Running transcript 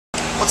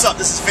What's up?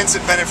 This is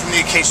Vincent Bennett from the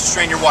Acacia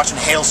Strain. You're watching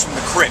Hails from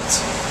the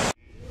Crypt.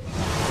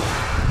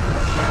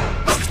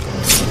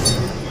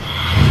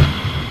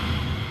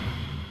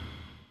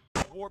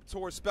 Warped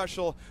Tour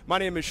special. My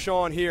name is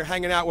Sean here,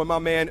 hanging out with my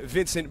man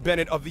Vincent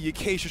Bennett of the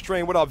Acacia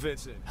Strain. What up,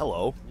 Vincent?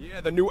 Hello.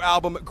 Yeah, the new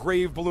album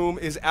Grave Bloom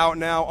is out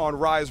now on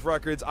Rise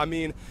Records. I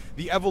mean,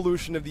 the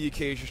evolution of the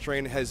Acacia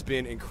Strain has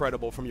been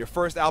incredible. From your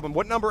first album,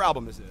 what number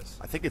album is this?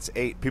 I think it's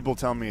 8. People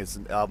tell me it's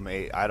album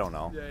 8. I don't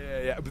know.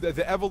 Yeah. But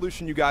the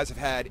evolution you guys have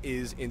had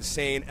is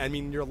insane. I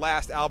mean, your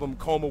last album,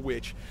 Coma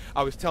Witch,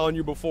 I was telling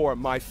you before,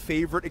 my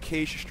favorite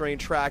Acacia Strain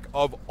track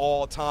of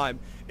all time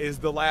is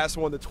the last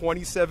one, the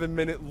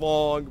 27-minute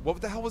long,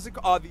 what the hell was it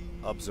called? The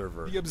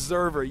Observer. The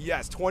Observer,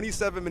 yes,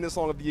 27 minutes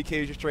long of the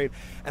Acacia Strain.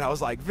 And I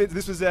was like, Vince,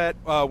 this was at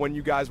when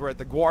you guys were at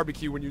the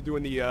barbecue when you were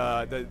doing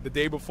the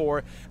day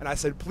before, and I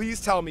said,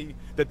 please tell me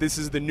that this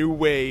is the new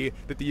way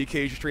that the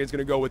Acacia Strain is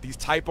going to go with these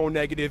typo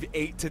negative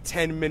 8 to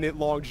 10 minute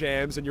long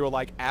jams, and you were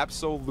like,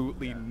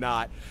 absolutely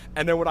not.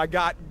 And then when I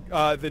got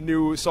the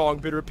new song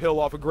Bitter Pill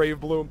off of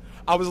Grave Bloom,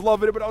 I was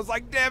loving it, but I was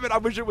like, damn it, I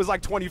wish it was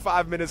like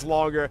 25 minutes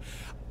longer.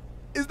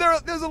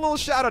 There's a little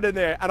shout out in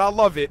there, and I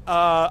love it.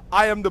 I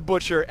am the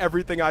butcher.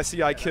 Everything I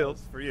see, I kill. That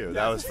was for you.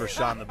 That was for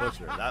Sean the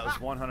Butcher. That was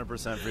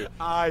 100% for you.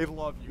 I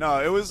love you.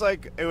 No, it was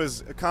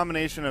a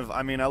combination of.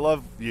 I mean, I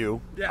love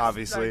you, yes,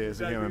 obviously, as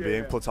a human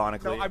being,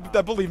 platonically.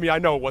 No, believe me, I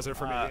know it wasn't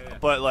for me.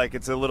 But like,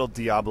 it's a little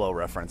Diablo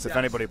reference. Yes. If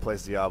anybody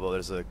plays Diablo,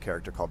 there's a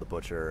character called the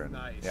Butcher. And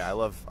nice. Yeah, I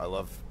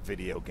love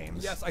video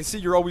games. Yes, I see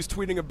you're always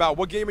tweeting about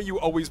what game are you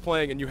always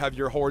playing, and you have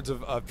your hordes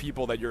of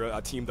people that you're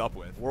teamed up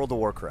with. World of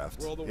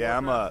Warcraft. Yeah,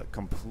 I'm a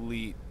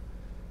complete.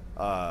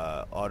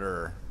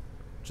 Utter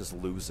just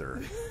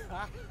loser.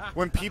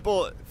 When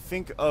people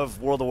think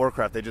of World of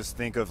Warcraft, they just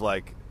think of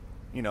like,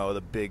 you know,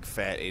 the big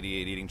fat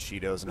 88 eating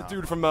Cheetos. And the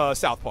dude from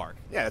South Park.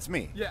 Yeah, it's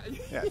me. Yeah,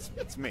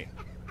 it's me.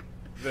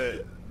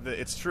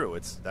 It's true.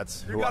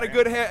 That's you who got I a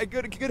good am. hair, a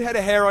good head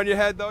of hair on your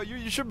head though.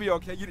 You should be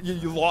okay.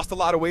 You lost a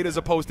lot of weight as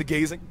opposed to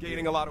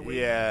gaining a lot of weight.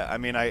 Yeah, I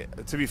mean,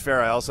 to be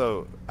fair, I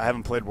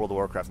haven't played World of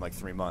Warcraft in like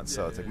 3 months,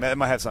 so it's like it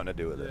might have something to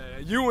do with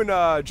it. You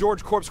and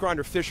George Corpse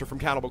Grinder Fisher from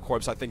Cannibal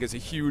Corpse, I think, is a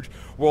huge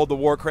World of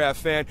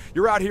Warcraft fan.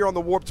 You're out here on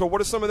the Warped Tour.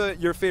 What are some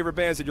of your favorite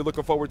bands that you're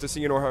looking forward to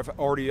seeing or have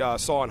already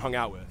saw and hung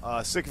out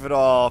with? Sick of It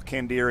All,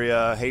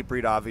 Candiria,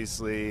 Hatebreed,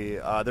 obviously.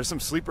 There's some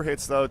sleeper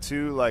hits though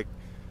too, like.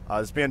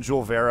 This band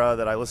Jewel Vera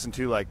that I listen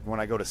to like when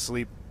I go to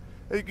sleep.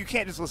 You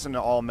can't just listen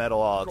to all metal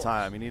all the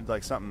time. You need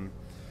like something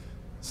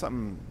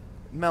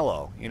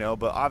mellow, you know.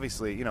 But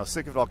obviously, you know,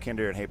 Sick of It All,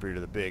 Candiria, and Hatebreed are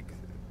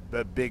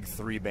the big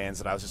 3 bands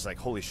that I was just like,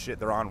 holy shit,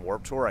 they're on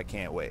Warped Tour. I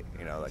can't wait.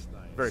 You know, like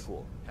very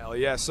cool. Hell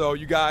yeah. So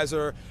you guys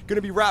are going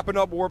to be wrapping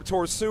up Warped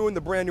Tour soon.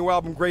 The brand new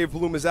album Grave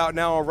Bloom is out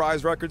now on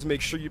Rise Records. Make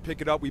sure you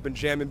pick it up. We've been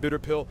jamming Bitter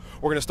Pill.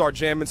 We're going to start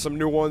jamming some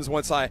new ones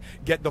once I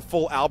get the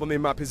full album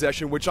in my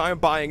possession, which I am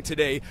buying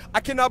today.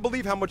 I cannot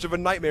believe how much of a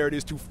nightmare it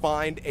is to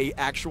find a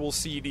actual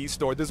CD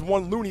store. There's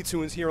one Looney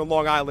Tunes here in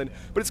Long Island,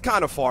 but it's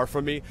kind of far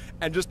from me,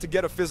 and just to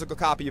get a physical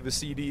copy of a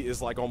CD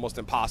is like almost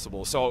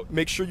impossible. So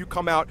make sure you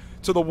come out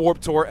to the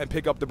Warped Tour and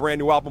pick up the brand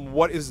new album.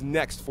 What is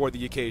next for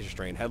the Acacia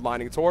Strain?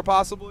 Headlining tour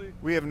possibly?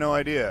 We have no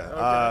idea.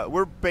 Okay.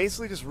 We're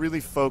basically just really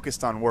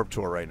focused on Warped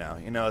Tour right now.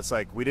 You know, it's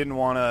like we didn't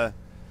want to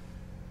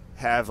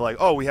have like,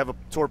 oh, we have a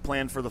tour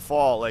planned for the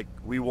fall. Like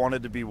we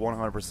wanted to be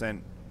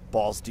 100%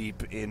 balls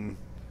deep in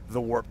the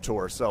Warped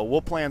Tour. So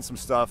we'll plan some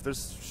stuff.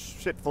 There's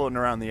shit floating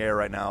around the air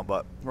right now,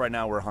 but right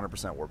now we're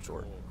 100% Warped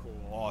Tour.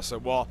 Cool.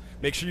 Awesome. Well,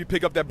 make sure you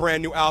pick up that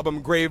brand new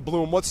album, Grave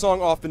Bloom. What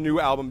song off the new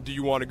album do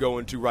you want to go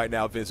into right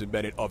now, Vincent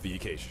Bennett of the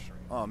Acacia Strain?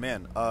 Oh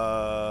man,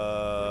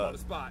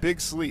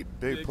 Big Sleep.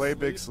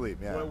 Big Sleep.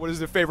 Yeah. What is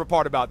the favorite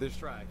part about this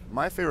track?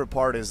 My favorite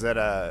part is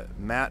that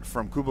Matt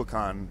from Kubla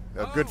Khan,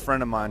 a good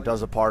friend of mine,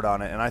 does a part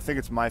on it, and I think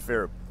it's my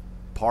favorite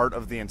part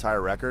of the entire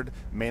record,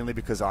 mainly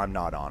because I'm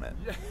not on it.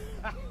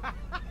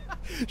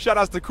 Shout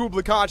outs to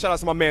Kubla Khan. Shout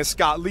outs to my man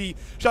Scott Lee.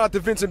 Shout out to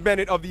Vincent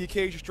Bennett of the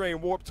Acacia Strain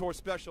Warped Tour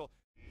Special.